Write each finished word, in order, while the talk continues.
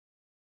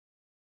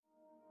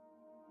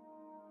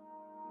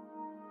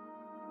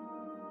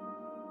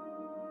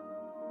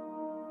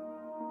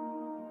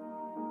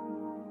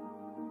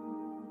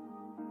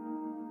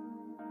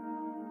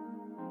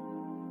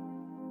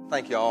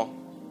Thank you all.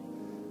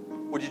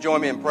 Would you join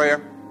me in prayer?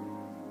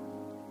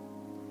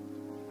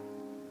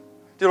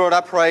 Dear Lord, I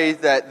pray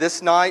that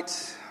this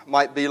night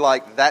might be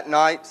like that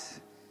night,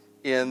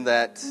 in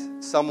that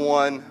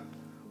someone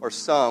or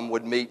some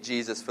would meet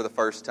Jesus for the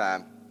first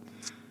time.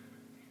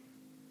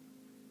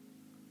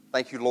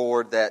 Thank you,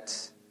 Lord,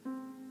 that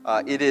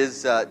it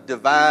is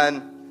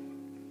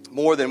divine,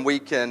 more than we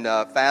can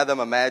fathom,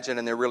 imagine,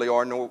 and there really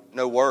are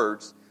no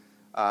words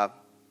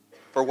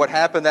for what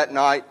happened that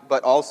night,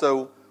 but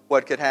also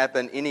what could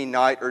happen any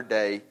night or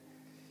day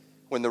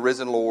when the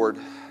risen Lord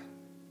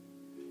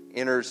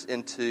enters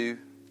into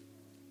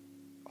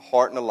a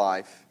heart and a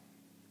life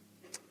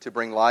to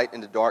bring light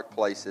into dark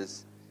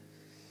places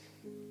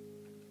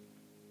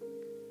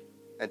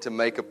and to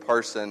make a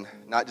person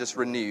not just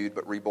renewed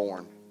but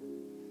reborn.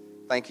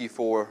 Thank you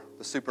for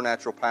the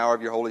supernatural power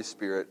of your Holy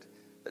Spirit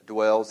that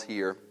dwells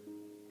here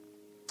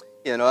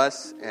in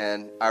us,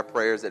 and our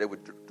prayers that it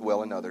would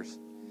dwell in others.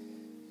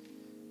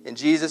 In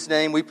Jesus'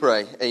 name we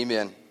pray.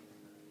 Amen.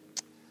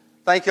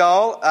 Thank you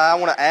all. I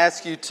want to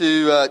ask you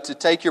to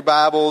take your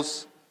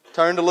Bibles,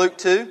 turn to Luke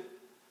 2.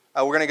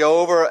 We're going to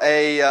go over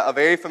a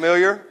very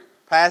familiar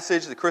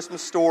passage, the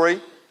Christmas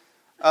story.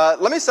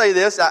 Let me say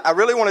this. I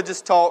really want to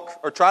just talk,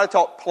 or try to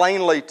talk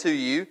plainly to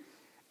you.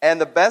 And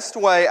the best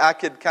way I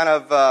could kind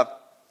of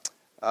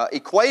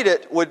equate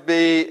it would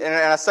be, and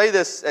I say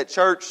this at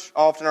church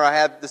often, or I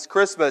have this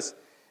Christmas,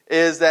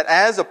 is that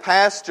as a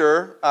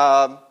pastor,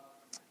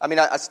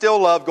 I still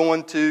love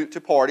going to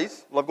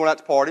parties, love going out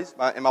to parties,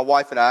 and my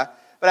wife and I.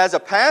 But as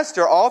a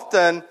pastor,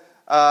 often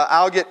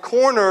I'll get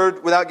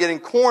cornered without getting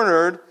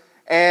cornered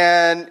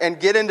and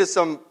get into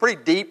some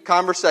pretty deep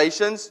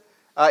conversations.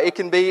 It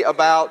can be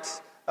about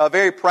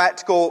very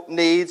practical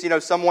needs. You know,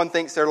 someone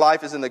thinks their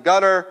life is in the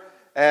gutter,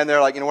 and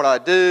they're like, what do I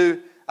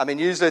do?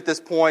 Usually at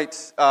this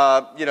point,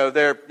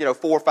 they're 4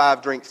 or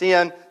 5 drinks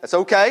in. That's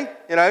okay.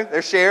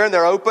 They're sharing,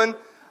 they're open.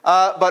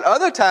 But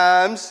other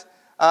times,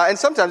 and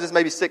sometimes it's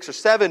maybe 6 or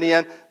 7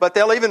 in, but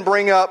they'll even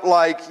bring up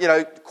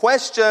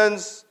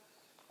questions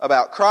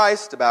about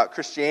Christ, about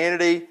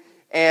Christianity.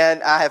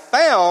 And I have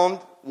found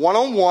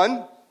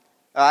one-on-one,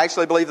 I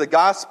actually believe the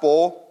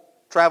gospel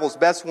travels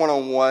best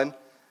one-on-one,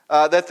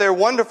 that they're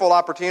wonderful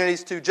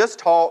opportunities to just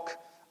talk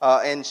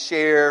and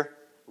share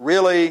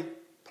really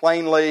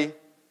plainly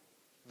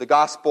the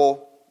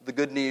gospel, the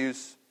good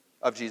news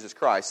of Jesus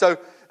Christ. So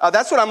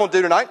that's what I'm going to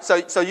do tonight.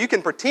 So you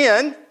can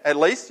pretend, at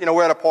least,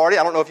 we're at a party.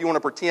 I don't know if you want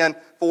to pretend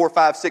 4,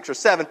 5, 6, or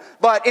 7.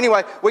 But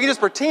anyway, we can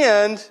just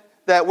pretend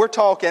that we're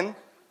talking.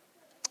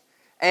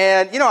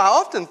 And, I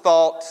often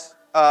thought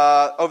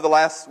over the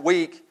last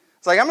week,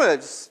 it's like I'm going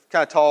to just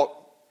kind of talk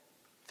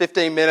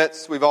 15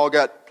 minutes. We've all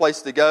got a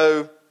place to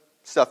go,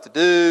 stuff to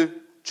do,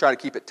 try to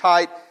keep it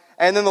tight.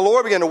 And then the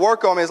Lord began to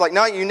work on me. It's like,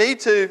 no, you need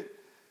to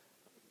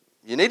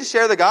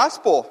share the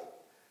gospel.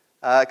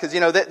 Because,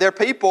 they're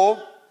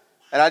people,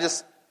 and I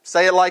just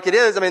say it like it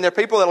is. There are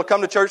people that will come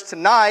to church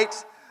tonight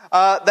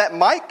that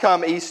might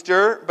come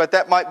Easter, but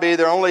that might be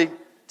their only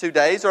 2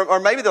 days. Or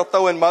maybe they'll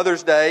throw in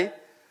Mother's Day.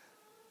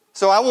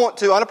 So I want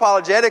to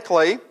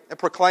unapologetically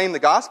proclaim the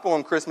gospel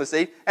on Christmas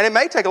Eve. And it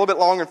may take a little bit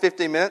longer than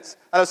 15 minutes.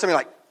 I know some of you are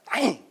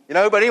like,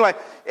 dang, but anyway,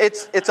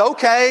 it's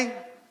okay.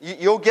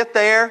 You'll get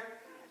there.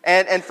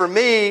 And for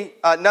me,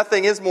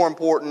 nothing is more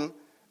important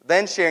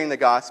than sharing the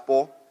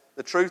gospel,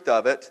 the truth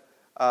of it,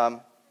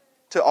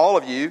 to all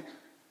of you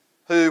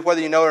who,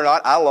 whether you know it or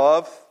not, I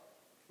love,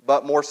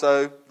 but more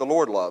so the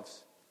Lord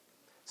loves.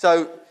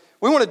 So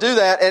we want to do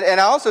that.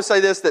 And I also say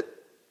this, that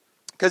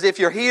because if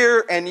you're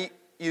here and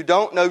you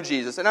don't know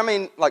Jesus,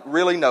 and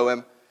really know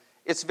Him,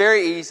 it's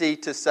very easy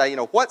to say,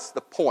 what's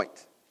the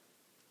point?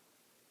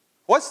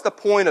 What's the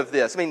point of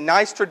this?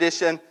 Nice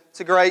tradition. It's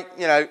a great,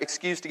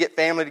 excuse to get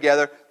family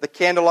together. The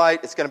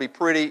candlelight, it's going to be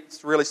pretty.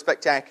 It's really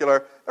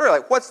spectacular. But really,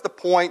 what's the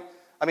point?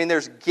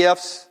 There's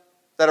gifts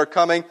that are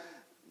coming.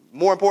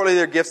 More importantly,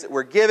 there are gifts that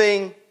we're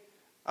giving.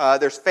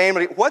 There's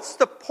family. What's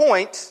the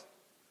point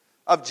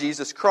of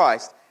Jesus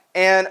Christ?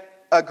 And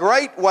a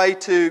great way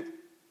to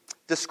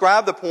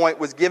describe the point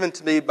was given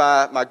to me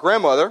by my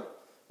grandmother,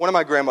 one of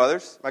my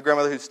grandmothers,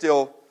 who's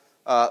still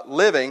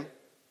living.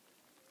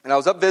 And I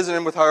was up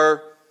visiting with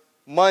her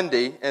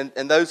Monday.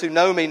 And those who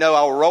know me know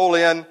I'll roll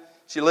in.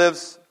 She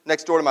lives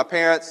next door to my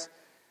parents.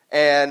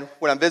 And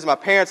when I'm visiting my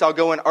parents, I'll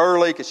go in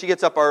early because she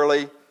gets up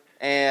early.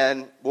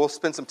 And we'll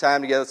spend some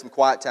time together, some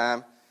quiet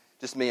time.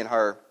 Just me and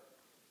her.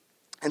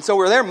 And so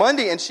we're there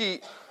Monday, and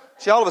she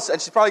all of a sudden,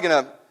 she's probably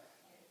going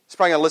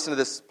to listen to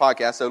this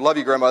podcast, so love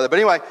you, grandmother. But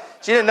anyway,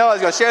 she didn't know I was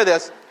going to share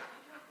this.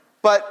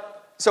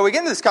 But, so we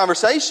get into this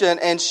conversation,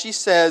 and she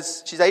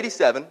says, she's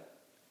 87.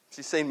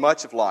 She's seen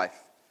much of life.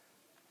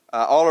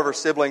 All of her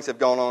siblings have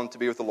gone on to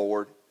be with the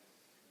Lord.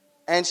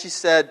 And she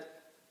said,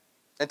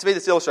 and to me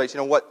this illustrates,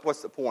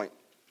 what's the point?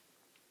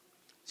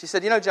 She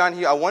said, John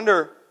Hugh, I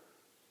wonder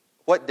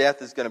what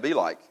death is going to be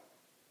like.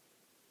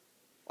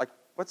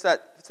 What's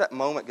that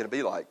moment going to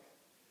be like?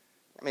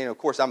 Of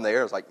course, I'm there.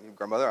 I was like,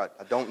 grandmother,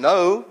 I don't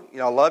know.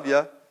 I love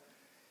you.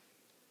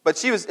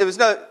 But it was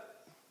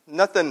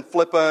nothing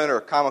flippant or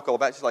comical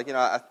about it. She's like,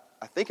 I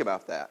think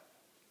about that.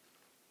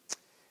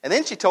 And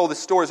then she told this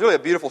story. It's really a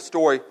beautiful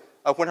story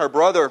of when her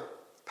brother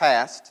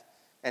passed,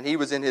 and he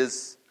was in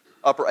his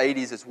upper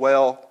 80s as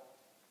well.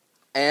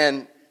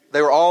 And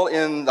they were all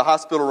in the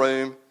hospital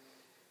room,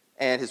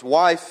 and his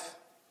wife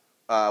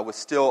was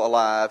still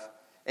alive.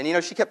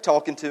 And, she kept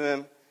talking to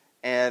him,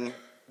 and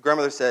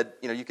grandmother said,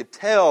 you could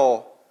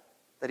tell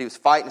that he was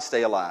fighting to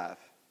stay alive.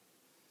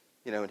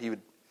 And he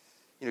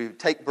would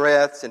take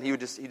breaths, and he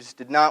just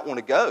did not want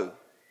to go.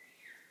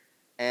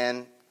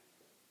 And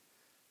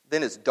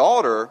then his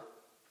daughter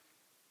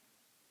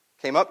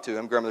came up to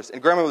him, and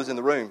grandmother was in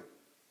the room.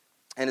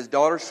 And his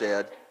daughter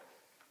said,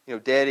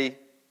 Daddy,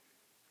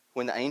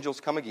 when the angels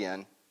come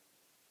again,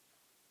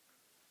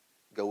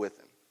 go with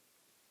them.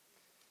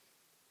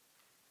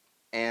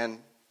 And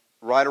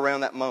right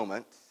around that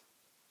moment,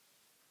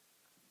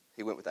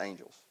 he went with the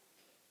angels.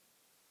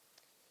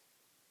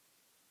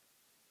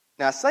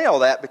 Now, I say all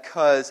that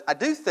because I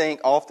do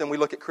think often we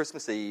look at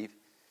Christmas Eve,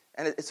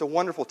 and it's a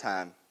wonderful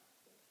time.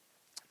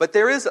 But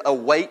there is a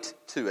weight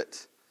to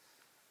it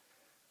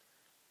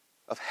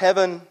of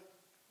heaven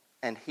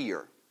and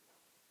here.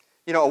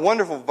 A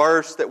wonderful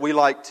verse that we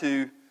like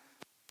to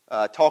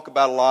talk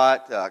about a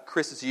lot,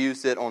 Chris has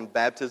used it on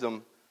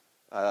baptism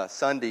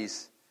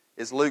Sundays,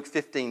 is Luke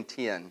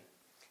 15:10.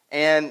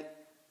 And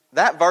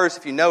that verse,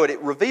 if you know it,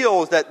 it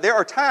reveals that there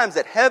are times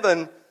that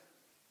heaven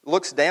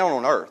looks down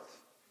on earth.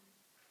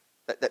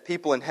 That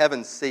people in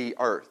heaven see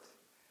earth.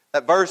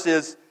 That verse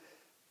is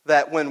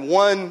that when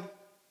one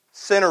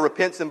sinner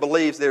repents and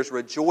believes, there's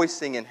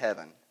rejoicing in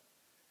heaven.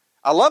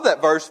 I love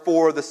that verse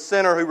for the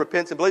sinner who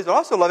repents and believes, but I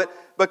also love it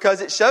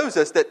because it shows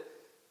us that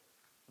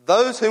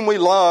those whom we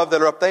love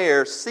that are up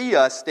there see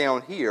us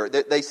down here.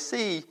 They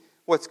see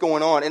what's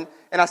going on. And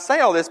I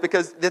say all this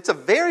because it's a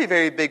very,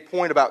 very big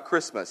point about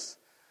Christmas.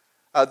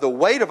 The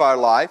weight of our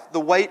life, the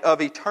weight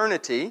of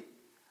eternity,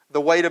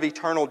 the weight of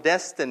eternal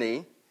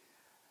destiny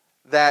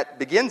that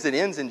begins and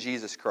ends in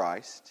Jesus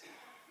Christ.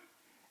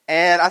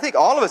 And I think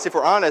all of us, if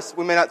we're honest,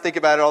 we may not think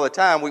about it all the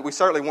time. We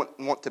certainly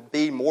want to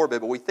be morbid,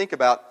 but we think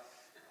about,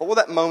 what will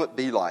that moment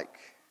be like?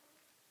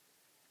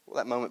 What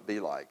will that moment be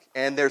like?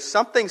 And there's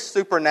something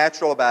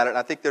supernatural about it, and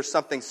I think there's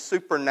something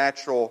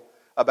supernatural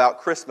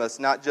about Christmas,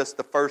 not just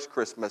the first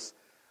Christmas,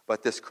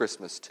 but this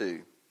Christmas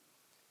too.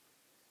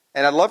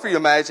 And I'd love for you to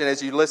imagine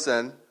as you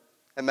listen,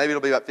 and maybe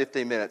it'll be about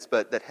 15 minutes,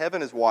 but that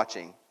heaven is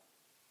watching.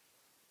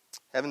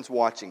 Heaven's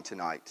watching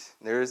tonight.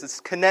 There is this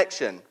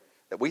connection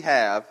that we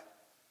have,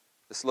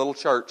 this little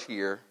church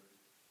here,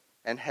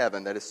 and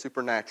heaven that is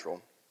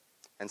supernatural.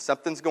 And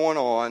something's going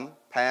on,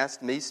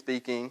 past me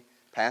speaking,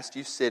 past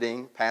you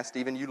sitting, past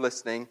even you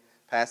listening,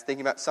 past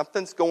thinking about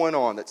something's going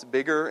on that's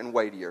bigger and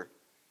weightier.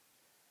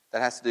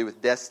 That has to do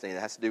with destiny,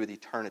 that has to do with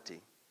eternity.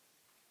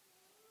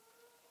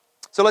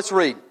 So let's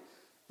read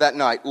that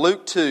night.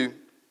 Luke 2,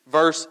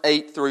 verse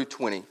 8 through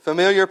 20.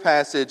 Familiar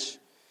passage.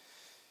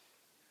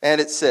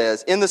 And it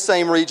says, in the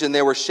same region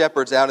there were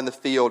shepherds out in the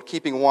field,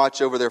 keeping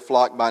watch over their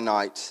flock by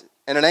night.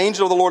 And an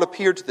angel of the Lord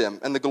appeared to them,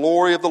 and the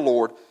glory of the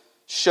Lord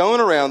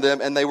shone around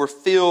them, and they were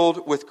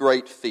filled with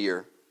great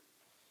fear.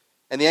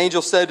 And the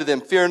angel said to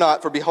them, fear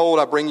not, for behold,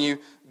 I bring you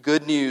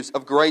good news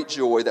of great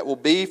joy that will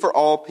be for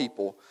all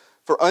people.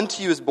 For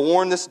unto you is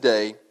born this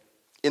day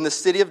in the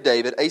city of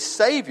David a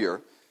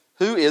Savior,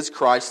 who is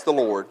Christ the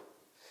Lord.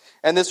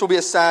 And this will be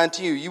a sign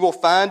to you. You will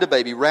find a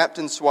baby wrapped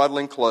in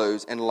swaddling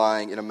clothes and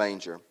lying in a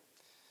manger.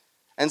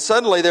 And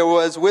suddenly there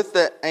was with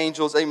the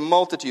angels a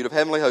multitude of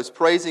heavenly hosts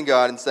praising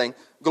God and saying,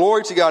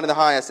 glory to God in the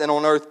highest, and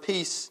on earth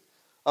peace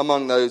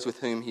among those with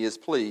whom he is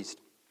pleased.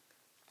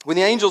 When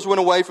the angels went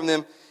away from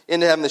them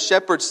into heaven, the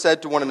shepherds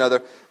said to one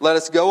another, let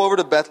us go over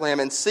to Bethlehem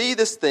and see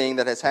this thing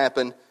that has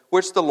happened,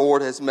 which the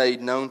Lord has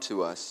made known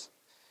to us.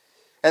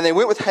 And they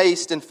went with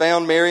haste and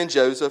found Mary and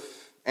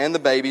Joseph and the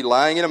baby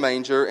lying in a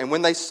manger. And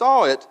when they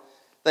saw it,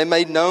 they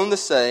made known the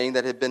saying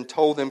that had been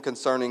told them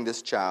concerning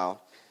this child.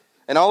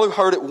 And all who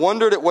heard it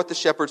wondered at what the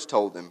shepherds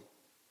told them.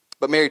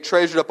 But Mary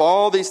treasured up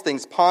all these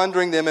things,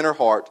 pondering them in her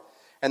heart.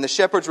 And the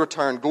shepherds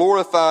returned,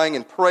 glorifying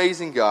and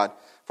praising God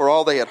for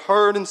all they had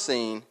heard and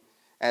seen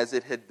as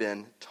it had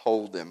been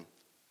told them.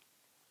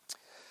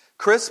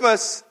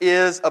 Christmas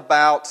is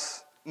about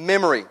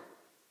memory,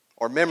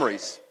 or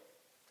memories.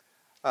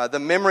 The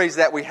memories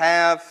that we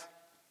have,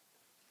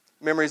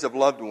 memories of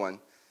loved one.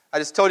 I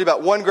just told you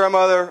about one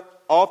grandmother.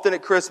 Often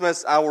at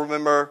Christmas, I will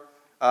remember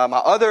my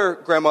other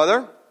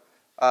grandmother,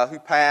 who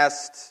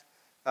passed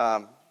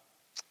at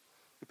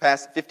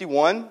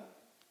 51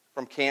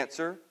 from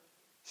cancer.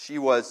 She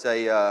was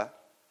an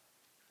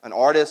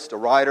artist, a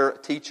writer, a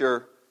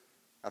teacher.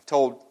 I've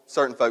told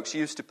certain folks she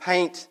used to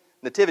paint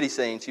nativity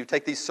scenes. She would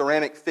take these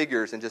ceramic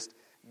figures and just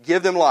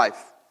give them life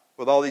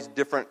with all these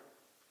different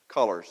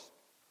colors.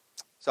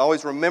 So I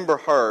always remember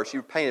her. She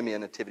painted me a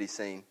nativity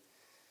scene.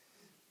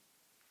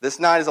 This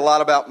night is a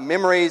lot about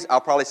memories.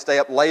 I'll probably stay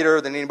up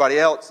later than anybody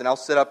else, and I'll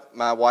sit up.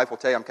 My wife will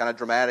tell you I'm kind of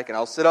dramatic, and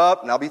I'll sit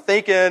up, and I'll be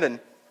thinking and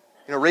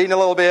reading a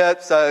little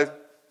bit. So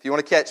if you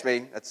want to catch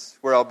me, that's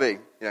where I'll be.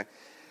 It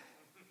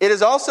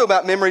is also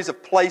about memories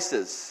of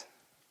places,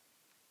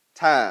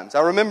 times.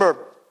 I remember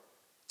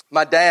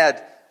my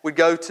dad we'd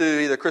go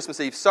to either Christmas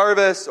Eve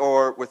service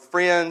or with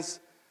friends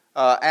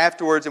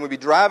afterwards, and we'd be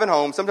driving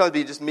home. Sometimes it'd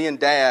be just me and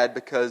Dad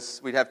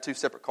because we'd have two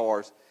separate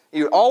cars.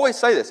 He would always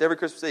say this every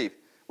Christmas Eve.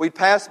 We'd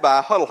pass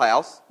by Huddle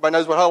House. Everybody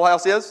knows what Huddle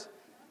House is?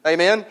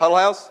 Amen? Huddle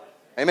House?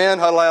 Amen?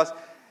 Huddle House.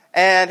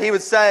 And he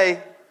would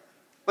say,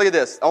 look at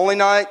this. Only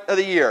night of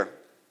the year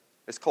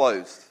it's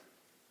closed.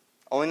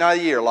 Only night of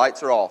the year,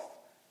 lights are off.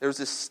 There's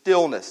this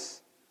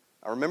stillness.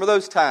 I remember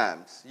those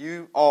times.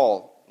 You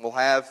all will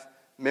have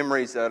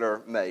memories that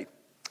are made.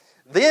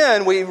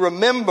 Then we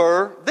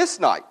remember this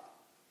night.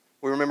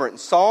 We remember it in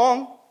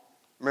song,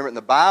 remember it in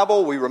the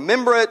Bible, we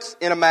remember it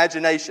in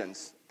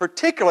imaginations,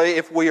 particularly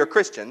if we are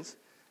Christians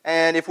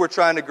and if we're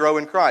trying to grow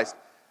in Christ.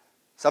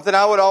 Something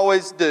I would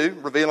always do,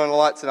 revealing a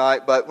lot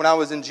tonight, but when I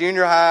was in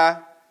junior high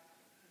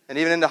and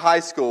even into high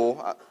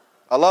school,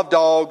 I love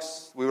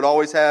dogs. We would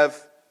always have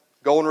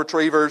golden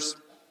retrievers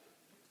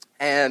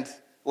and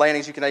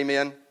Lannings. You can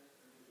amen?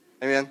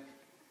 Amen?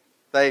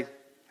 They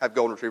have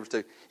golden retrievers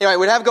too. Anyway,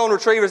 we'd have golden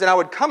retrievers and I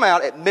would come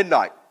out at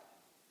midnight.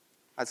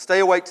 I'd stay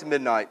awake to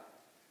midnight.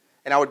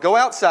 And I would go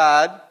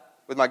outside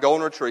with my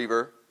golden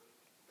retriever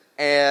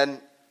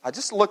and I'd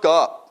just look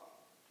up.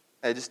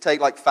 And it'd just take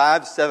like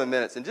 5 to 7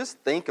 minutes and just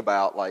think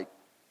about like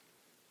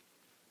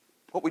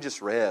what we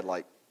just read.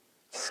 Like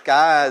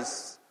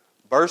skies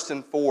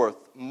bursting forth,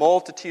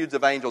 multitudes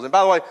of angels. And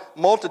by the way,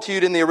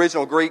 multitude in the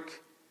original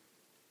Greek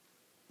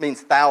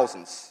means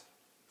thousands.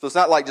 So it's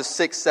not like just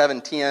 6,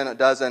 7, 10, a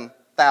dozen,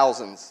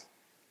 thousands.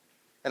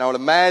 And I would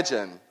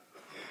imagine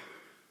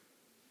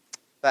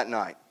that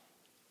night.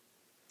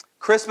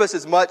 Christmas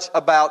is much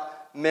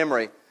about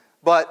memory.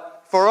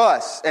 But for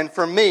us and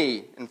for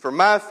me and for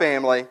my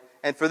family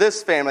and for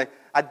this family,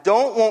 I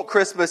don't want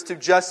Christmas to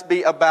just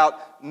be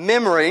about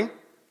memory.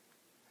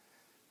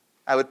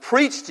 I would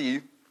preach to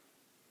you,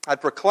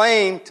 I'd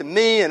proclaim to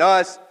me and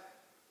us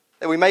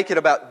that we make it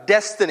about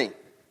destiny.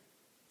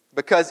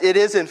 Because it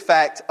is in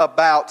fact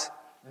about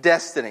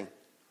destiny.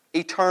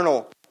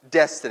 Eternal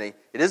destiny.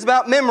 It is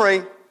about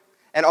memory.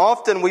 And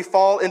often we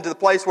fall into the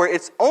place where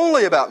it's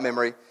only about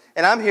memory.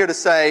 And I'm here to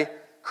say,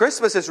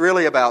 Christmas is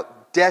really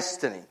about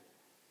destiny.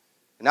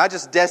 And not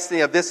just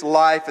destiny of this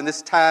life and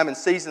this time and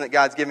season that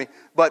God's given me,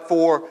 but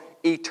for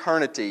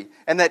eternity.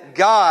 And that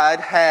God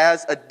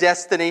has a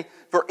destiny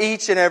for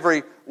each and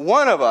every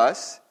one of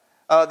us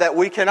that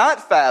we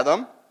cannot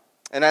fathom.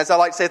 And as I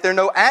like to say, there are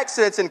no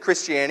accidents in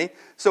Christianity.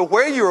 So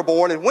where you were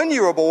born and when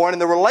you were born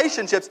and the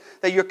relationships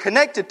that you're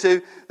connected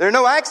to, there are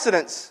no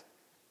accidents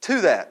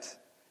to that.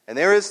 And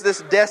there is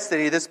this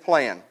destiny, this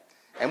plan.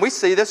 And we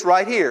see this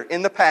right here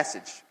in the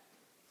passage.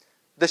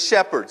 The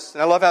shepherds.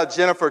 And I love how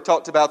Jennifer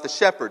talked about the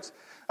shepherds.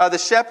 The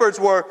shepherds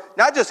were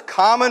not just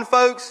common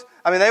folks.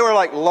 I mean, they were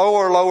like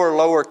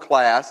lower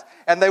class.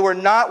 And they were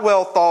not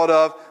well thought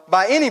of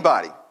by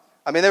anybody.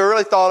 I mean, they were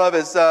really thought of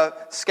as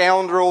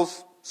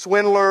scoundrels,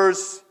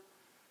 swindlers.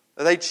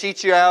 They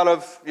cheat you out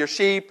of your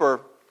sheep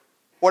or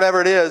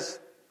whatever it is.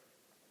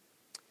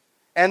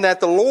 And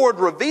that the Lord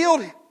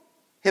revealed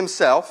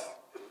Himself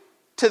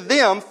to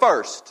them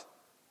first.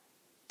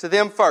 To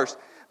them first.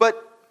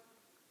 But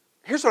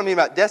here's what I mean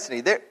about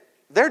destiny.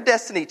 Their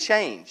destiny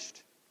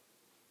changed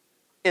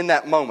in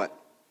that moment.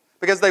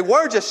 Because they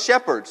were just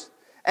shepherds.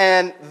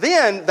 And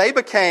then they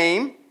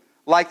became,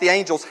 like the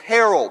angels,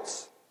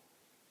 heralds.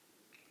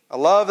 I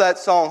love that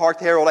song, Hark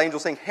the Herald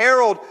Angels Sing.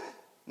 Herald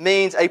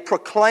means a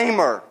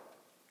proclaimer.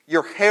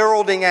 You're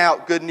heralding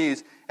out good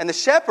news. And the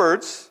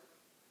shepherds,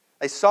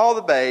 they saw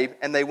the babe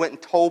and they went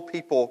and told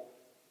people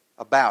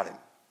about Him.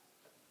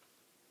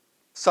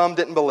 Some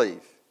didn't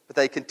believe, but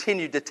they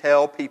continued to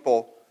tell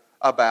people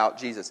about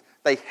Jesus.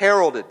 They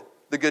heralded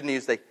the good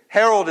news. They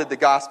heralded the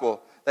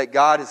gospel that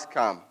God has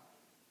come.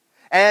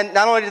 And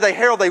not only did they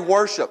herald, they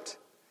worshiped.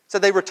 So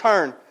they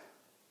returned.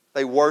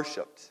 They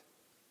worshiped.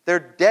 Their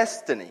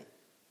destiny,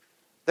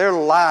 their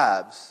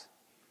lives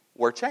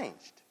were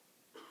changed.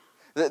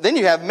 Then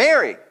you have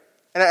Mary.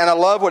 And I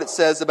love what it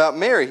says about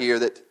Mary here.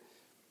 That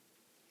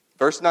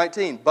verse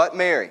 19, But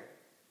Mary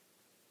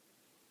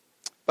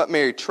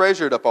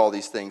treasured up all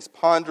these things,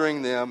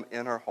 pondering them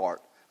in her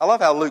heart. I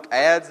love how Luke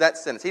adds that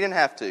sentence. He didn't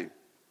have to.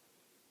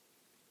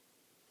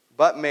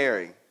 But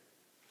Mary,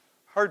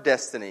 her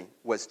destiny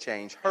was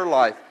changed. Her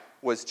life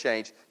was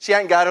changed. She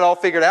hadn't got it all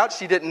figured out.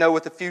 She didn't know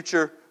what the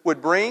future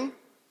would bring.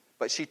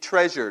 But she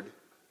treasured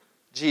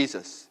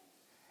Jesus.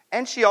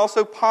 And she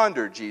also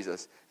pondered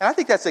Jesus. And I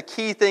think that's a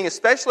key thing,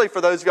 especially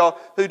for those of y'all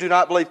who do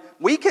not believe.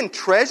 We can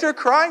treasure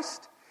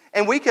Christ,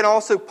 and we can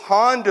also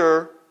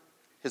ponder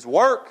His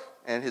work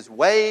and His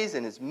ways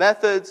and His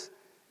methods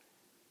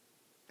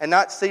and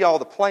not see all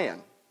the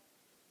plan.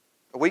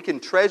 We can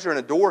treasure and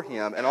adore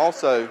Him and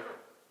also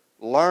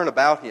learn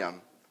about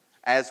Him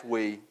as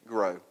we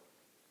grow.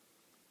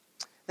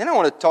 Then I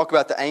want to talk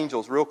about the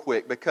angels real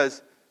quick,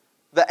 because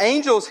the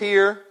angels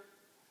here,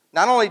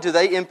 not only do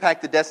they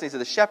impact the destinies of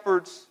the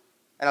shepherds,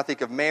 and I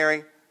think of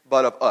Mary,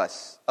 but of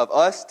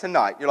us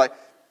tonight. You're like,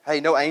 hey,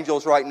 no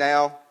angels right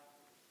now.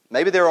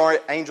 Maybe there are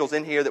angels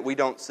in here that we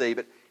don't see,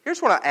 but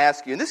here's what I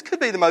ask you, and this could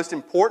be the most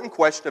important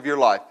question of your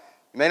life.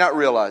 You may not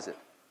realize it.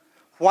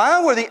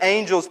 Why were the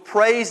angels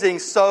praising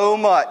so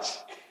much?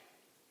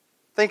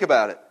 Think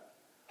about it.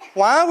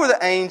 Why were the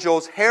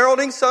angels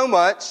heralding so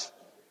much,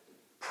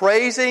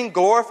 praising,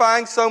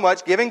 glorifying so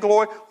much, giving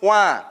glory?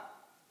 Why?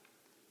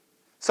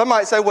 Some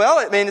might say, well,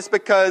 it's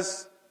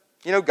because,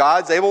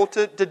 God's able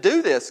to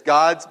do this.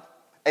 God's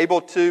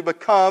able to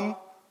become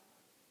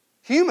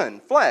human,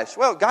 flesh.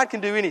 Well, God can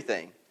do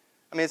anything.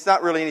 It's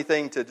not really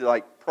anything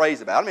to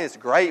praise about. It's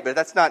great, but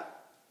that's not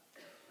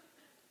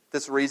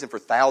this reason for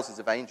thousands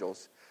of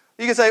angels.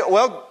 You can say,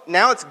 well,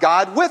 now it's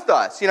God with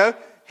us.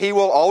 He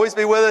will always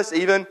be with us,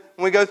 even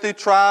when we go through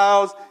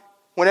trials,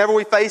 whenever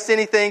we face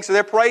anything. So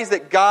they're praised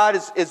that God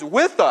is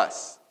with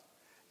us.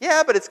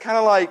 Yeah, but it's kind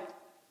of like,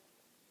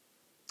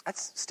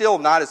 that's still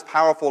not as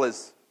powerful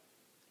as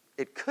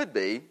it could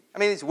be.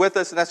 He's with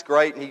us, and that's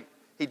great, and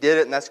He did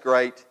it, and that's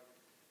great.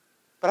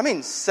 But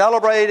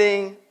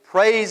celebrating,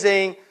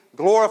 praising,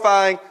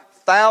 glorifying,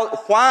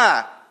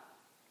 why?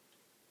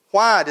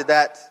 Why did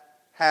that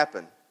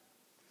happen?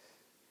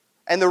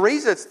 And the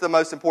reason it's the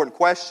most important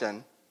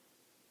question,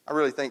 I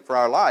really think, for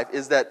our life,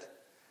 is that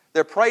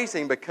they're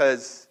praising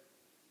because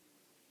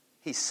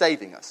He's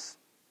saving us.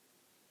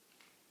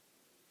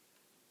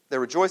 They're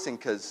rejoicing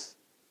because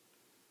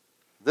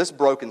this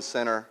broken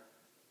sinner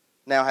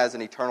now has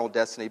an eternal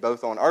destiny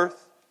both on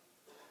earth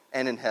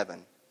and in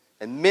heaven.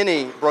 And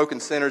many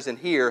broken sinners in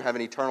here have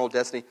an eternal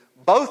destiny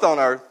both on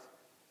earth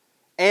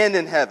and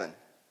in heaven.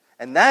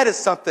 And that is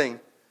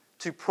something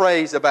to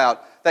praise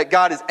about. That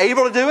God is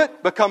able to do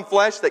it, become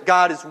flesh, that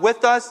God is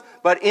with us,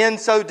 but in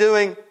so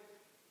doing,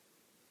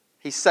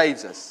 He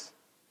saves us.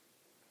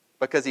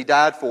 Because He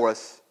died for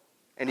us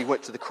and He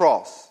went to the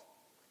cross.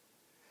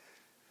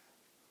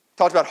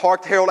 Talked about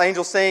Hark the Herald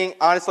Angels Sing.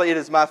 Honestly, it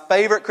is my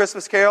favorite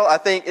Christmas carol. I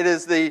think it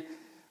is and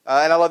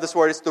I love this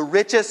word, it's the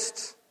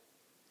richest.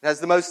 It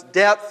has the most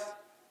depth.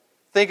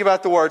 Think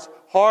about the words.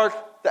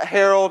 Hark the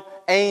herald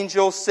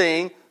angels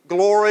sing.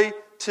 Glory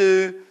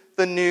to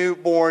the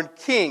newborn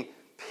King.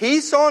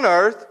 Peace on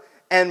earth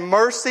and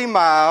mercy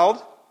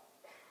mild.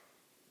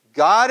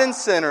 God and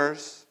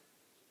sinners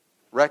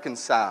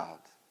reconciled.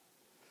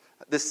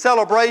 The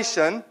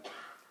celebration,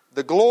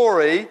 the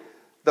glory,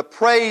 the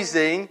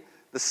praising,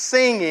 the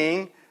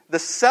singing, the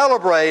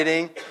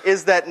celebrating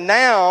is that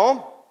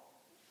now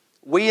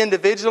we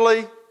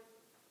individually,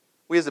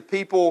 we as a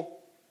people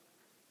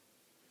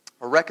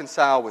are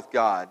reconciled with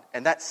God.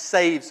 And that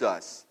saves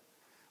us.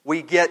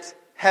 We get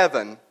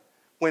heaven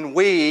when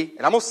we,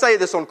 and I'm going to say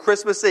this on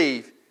Christmas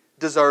Eve,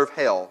 deserve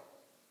hell.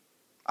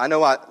 I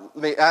know I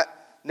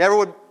never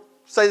would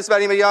say this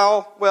about any of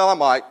y'all. Well, I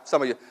might,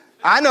 some of you.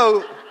 I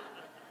know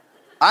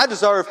I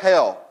deserve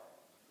hell.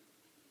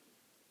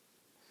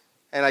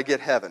 And I get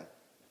heaven.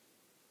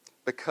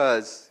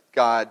 Because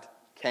God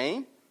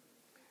came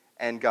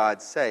and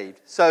God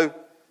saved. So,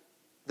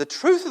 the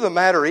truth of the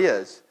matter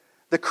is,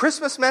 the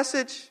Christmas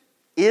message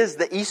is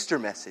the Easter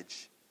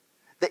message.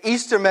 The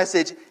Easter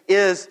message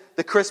is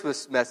the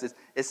Christmas message.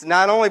 It's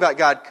not only about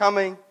God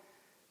coming,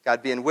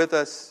 God being with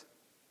us.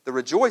 The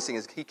rejoicing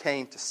is He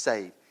came to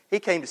save. He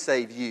came to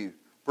save you,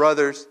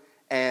 brothers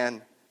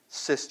and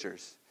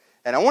sisters.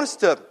 And I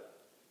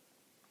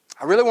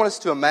really want us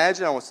to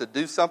imagine, I want us to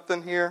do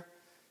something here.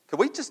 Could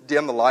we just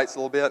dim the lights a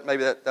little bit?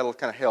 Maybe that'll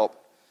kind of help.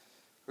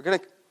 We're going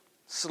to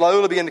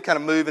slowly begin to kind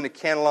of move into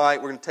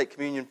candlelight. We're going to take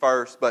communion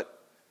first. But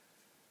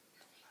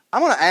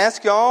I'm going to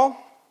ask y'all,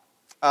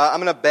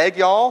 I'm going to beg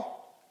y'all.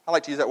 I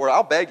like to use that word.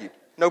 I'll beg you.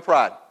 No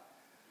pride.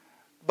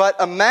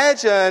 But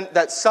imagine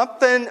that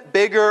something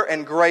bigger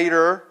and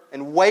greater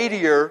and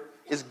weightier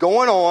is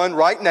going on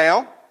right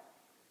now.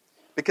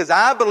 Because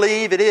I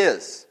believe it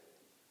is.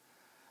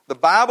 The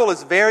Bible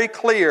is very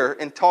clear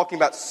in talking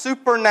about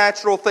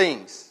supernatural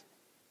things.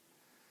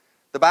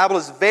 The Bible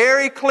is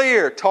very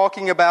clear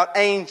talking about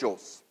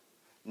angels.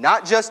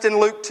 Not just in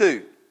Luke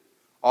 2.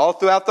 All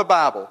throughout the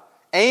Bible.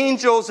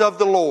 Angels of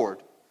the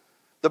Lord.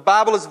 The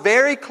Bible is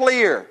very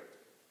clear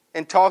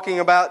in talking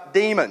about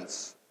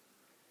demons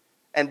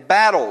and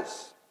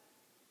battles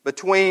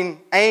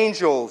between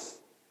angels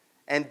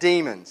and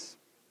demons.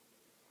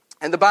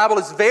 And the Bible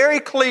is very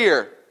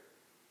clear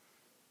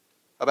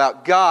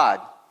about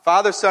God,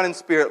 Father, Son, and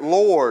Spirit,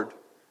 Lord,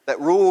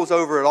 that rules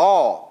over it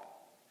all.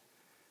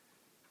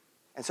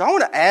 And so I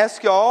want to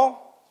ask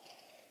y'all,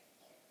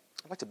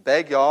 I'd like to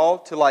beg y'all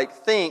to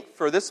think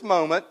for this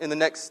moment in the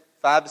next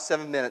 5 to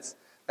 7 minutes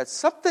that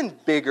something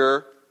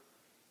bigger,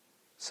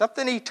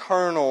 something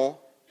eternal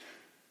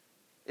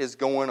is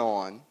going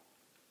on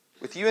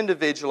with you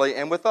individually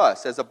and with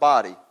us as a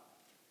body,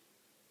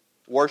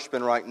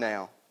 worshiping right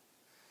now.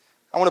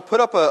 I want to put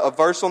up a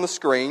verse on the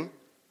screen.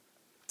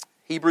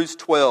 Hebrews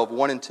 12,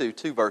 1 and 2,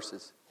 2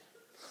 verses.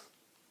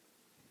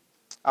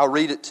 I'll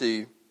read it to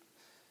you.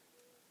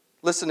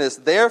 Listen to this.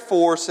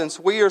 Therefore, since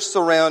we are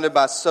surrounded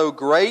by so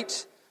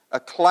great a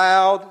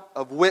cloud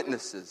of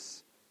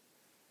witnesses,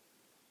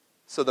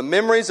 so the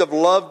memories of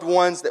loved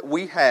ones that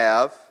we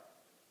have,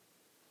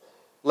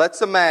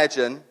 let's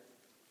imagine,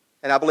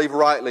 and I believe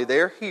rightly,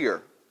 they're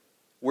here.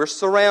 We're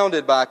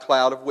surrounded by a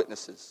cloud of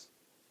witnesses,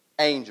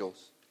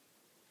 angels.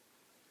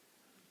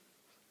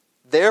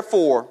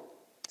 Therefore,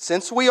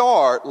 since we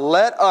are,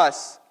 let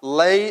us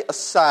lay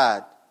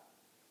aside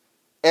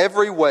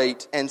every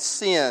weight and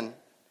sin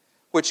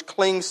which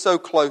clings so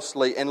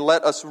closely, and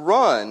let us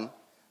run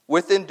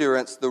with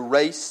endurance the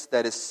race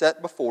that is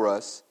set before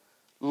us,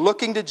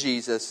 looking to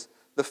Jesus,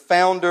 the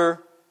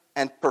founder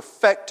and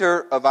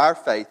perfecter of our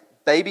faith.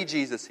 Baby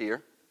Jesus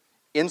here,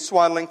 in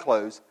swaddling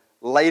clothes,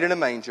 laid in a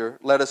manger.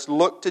 Let us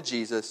look to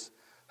Jesus,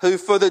 who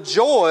for the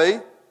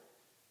joy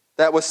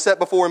that was set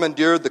before him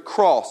endured the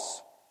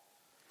cross,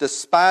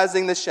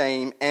 despising the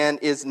shame, and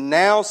is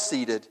now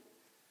seated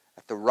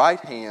at the right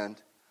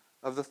hand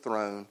of the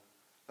throne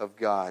of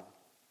God.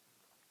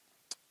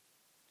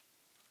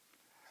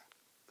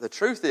 The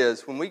truth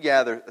is, when we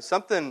gather,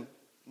 something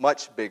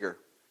much bigger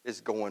is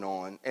going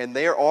on. And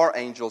there are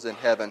angels in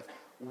heaven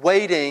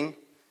waiting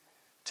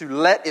to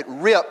let it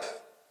rip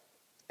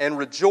and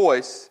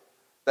rejoice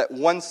that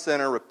one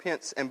sinner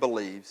repents and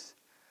believes.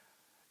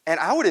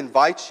 And I would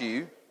invite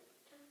you,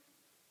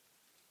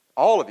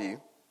 all of you,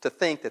 to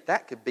think that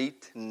that could be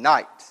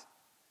tonight.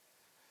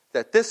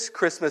 That this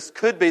Christmas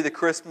could be the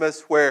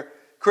Christmas where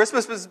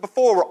Christmases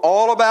before were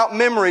all about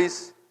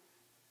memories.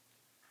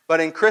 But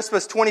in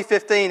Christmas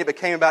 2015, it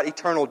became about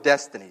eternal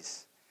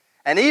destinies.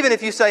 And even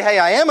if you say, hey,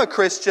 I am a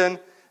Christian,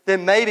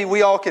 then maybe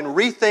we all can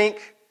rethink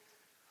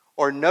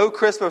or know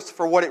Christmas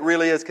for what it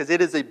really is, because it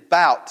is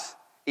about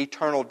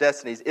eternal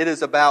destinies. It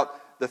is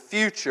about the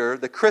future.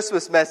 The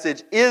Christmas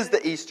message is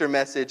the Easter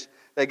message,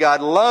 that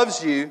God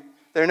loves you.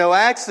 There are no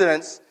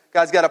accidents.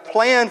 God's got a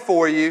plan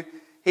for you.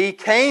 He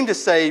came to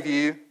save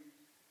you.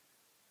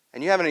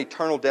 And you have an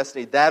eternal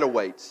destiny that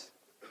awaits.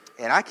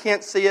 And I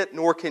can't see it,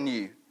 nor can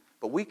you.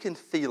 But we can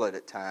feel it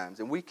at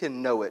times, and we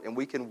can know it, and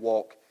we can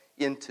walk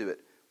into it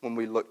when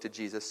we look to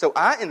Jesus. So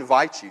I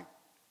invite you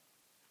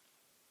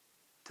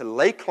to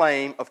lay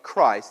claim of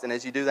Christ, and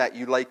as you do that,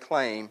 you lay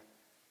claim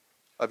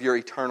of your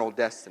eternal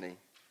destiny.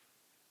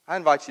 I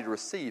invite you to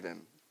receive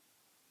Him.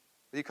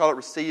 Whether you call it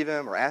receive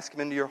Him, or ask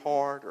Him into your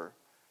heart, or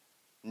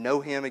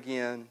know Him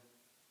again.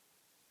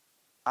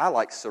 I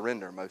like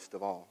surrender most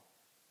of all.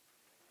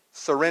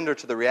 Surrender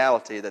to the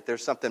reality that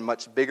there's something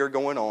much bigger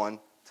going on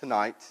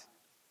tonight,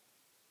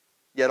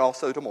 yet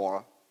also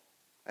tomorrow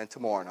and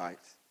tomorrow night.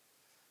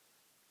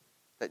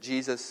 That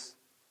Jesus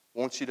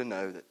wants you to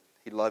know that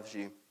He loves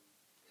you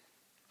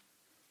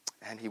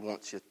and He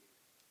wants you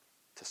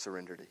to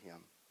surrender to Him.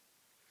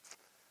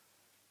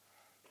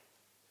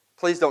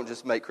 Please don't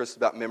just make Christmas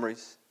about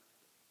memories.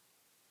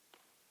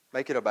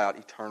 Make it about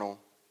eternal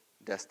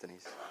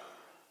destinies.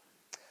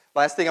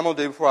 Last thing I'm going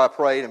to do before I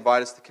pray and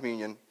invite us to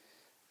communion.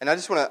 And I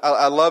just want to,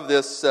 I love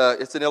this,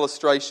 it's an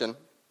illustration,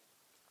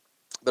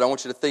 but I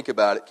want you to think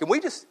about it. Can we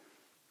just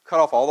cut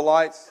off all the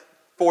lights?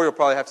 4 will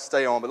probably have to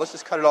stay on, but let's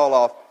just cut it all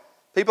off.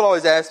 People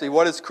always ask me,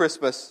 what is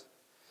Christmas?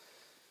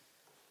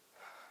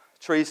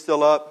 Trees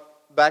still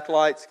up?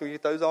 Backlights, can we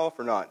get those off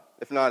or not?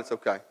 If not, it's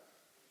okay.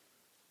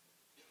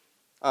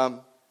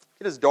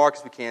 Get as dark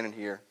as we can in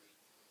here.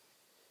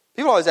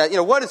 People always ask,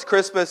 what is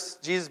Christmas?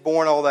 Jesus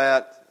born, all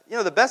that.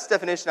 The best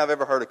definition I've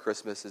ever heard of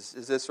Christmas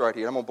is this right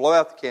here. I'm going to blow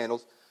out the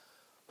candles.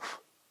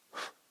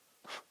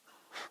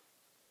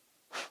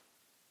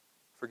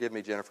 Forgive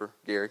me, Jennifer,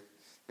 Gary.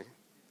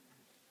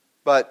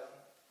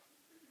 But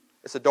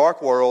it's a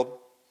dark world.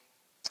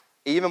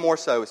 Even more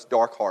so, it's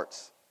dark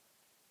hearts.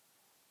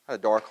 I had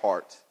a dark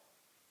heart.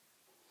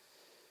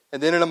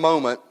 And then in a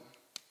moment,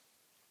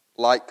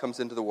 light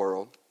comes into the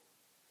world.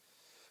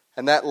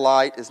 And that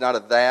light is not a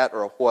that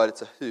or a what,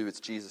 it's a who, it's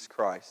Jesus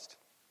Christ.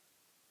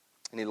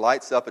 And He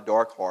lights up a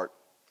dark heart,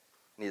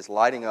 and He is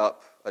lighting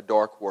up a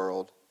dark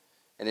world.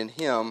 And in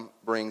Him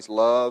brings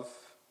love,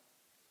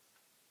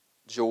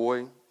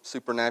 joy,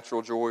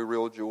 supernatural joy,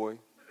 real joy,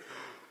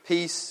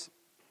 peace,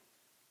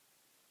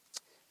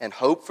 and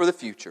hope for the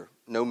future,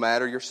 no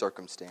matter your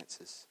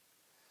circumstances.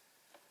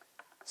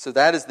 So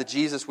that is the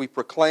Jesus we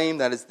proclaim.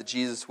 That is the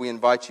Jesus we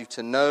invite you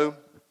to know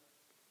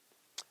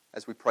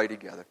as we pray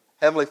together.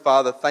 Heavenly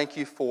Father, thank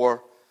you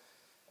for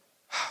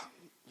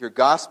your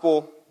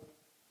gospel,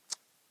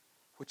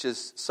 which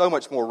is so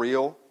much more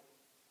real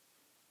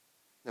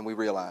than we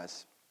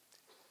realize.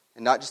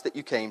 And not just that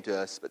you came to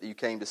us, but that you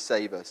came to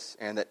save us.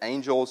 And that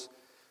angels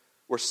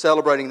were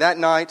celebrating that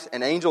night,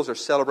 and angels are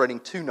celebrating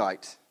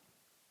tonight,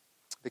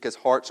 because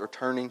hearts are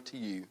turning to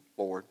you,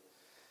 Lord.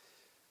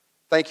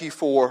 Thank you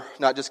for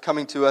not just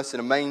coming to us in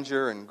a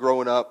manger and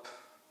growing up,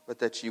 but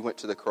that you went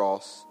to the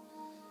cross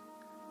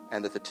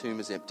and that the tomb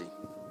is empty.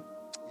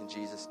 In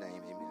Jesus'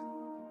 name, amen.